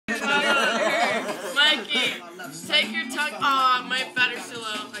Take your tongue. Aw, my battery's too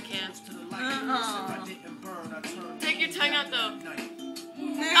low. I can't. Take your tongue out though. No.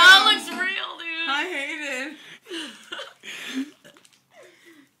 Oh, it looks real, dude. I hate it.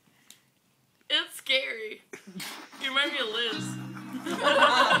 It's scary. You remind me of Liz. The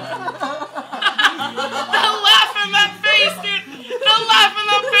laugh in that face, dude. The laugh in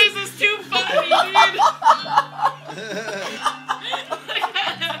that face is too funny, dude.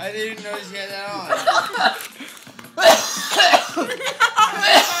 I didn't notice you had that on.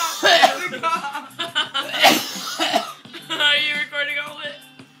 Are you recording all it?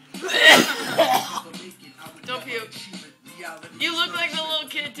 Don't puke. You look like the little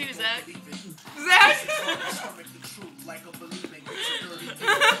kid too, Zach. Zach?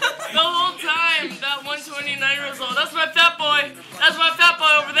 The whole time, that 129 years old. That's my fat boy. That's my fat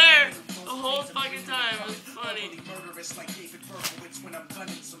boy over there. The whole fucking time. It's funny.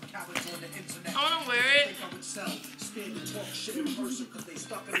 I wanna wear it.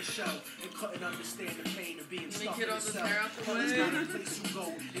 Make it all the hair out the way.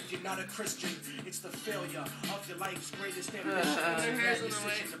 If you're not a Christian, it's the failure of your life's greatest ambition. Their hair's in the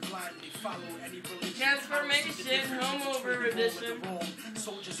way. Transformation, home over edition.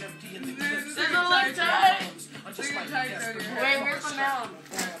 Soldiers empty in the Does it look tight? Wait, where's my mouth?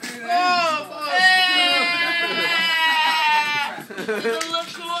 Does it look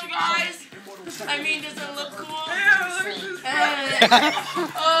cool, guys? I mean, does it look cool?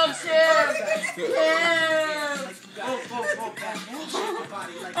 Oh, shit.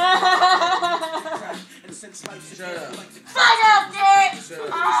 Shut up. Fuck up, Garrett!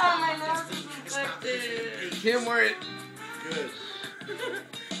 Oh, my nose is infected. Kim, wear it. Good.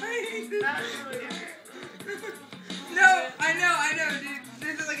 That's really hurt. No, I know, dude.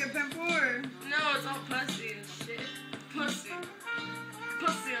 This is like a pimple. No, it's all pussy and shit. Pussy.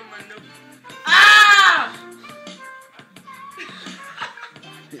 Pussy on my nose. Ah!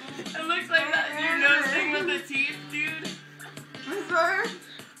 It looks like that your nose thing with the teeth, dude. I'm sorry.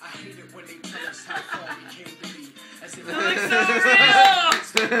 I hate it when they tell us how far we came to be. As if It looks so real!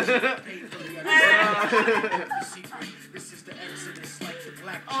 This is the exodus, like the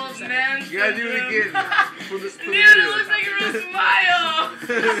black Oh, man. You gotta do it again. Dude, it looks like you're gonna smile!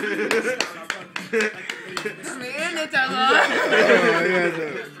 Man, it's a lot.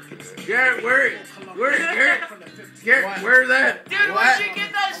 Garrett, wear it. Wear it, Garrett. Garrett, wear that. Dude, where'd you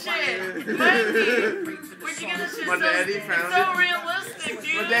get that shit? Where'd you get that shit? My daddy found it's so realistic,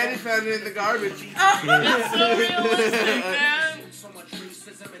 dude. My daddy found it in the garbage. It's so realistic, man.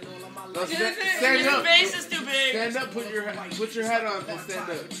 No, stand His up. face is too big. Stand up. Put your hat on and stand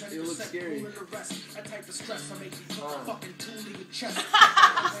up. It looks scary.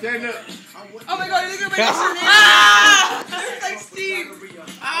 Stand up. Oh my god, you're gonna make this your name. Ah! It's like Steve.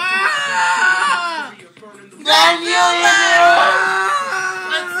 Ah! Daniel!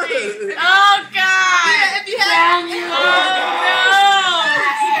 Let's see. Oh, God! Yeah, if you have Oh, no.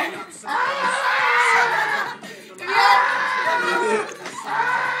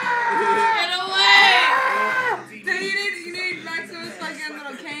 You need Maximus like a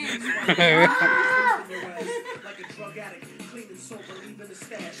little cane. Like a drug addict, clean and sober, leaving the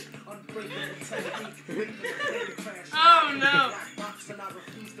stash. Unbreakable, Oh, no.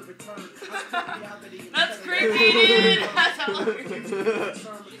 That's creepy, dude. That's all. Ew,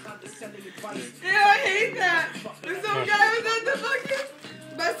 I hate that. If some guy was at the fucking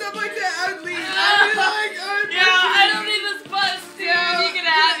messed up like that, I would leave. I'd be like, oh, Yeah, I don't need this bus, dude. You can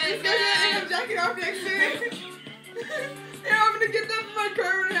have it, He's gonna end man. up jacking off next to it. Yeah, I'm gonna get that from my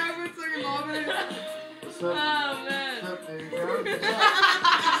car and have it so I can love it. Oh, man. What's up, there you go? You guys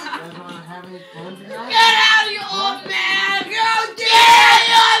wanna have any fun tonight? Get out, you old man! Go Get out,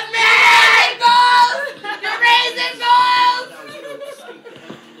 you old man! Balls! You're raising balls!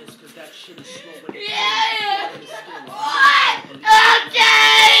 Yeah! What?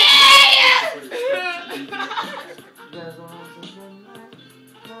 Okay! You guys wanna have some fun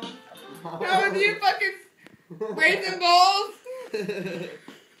tonight? No, do you fucking raising balls?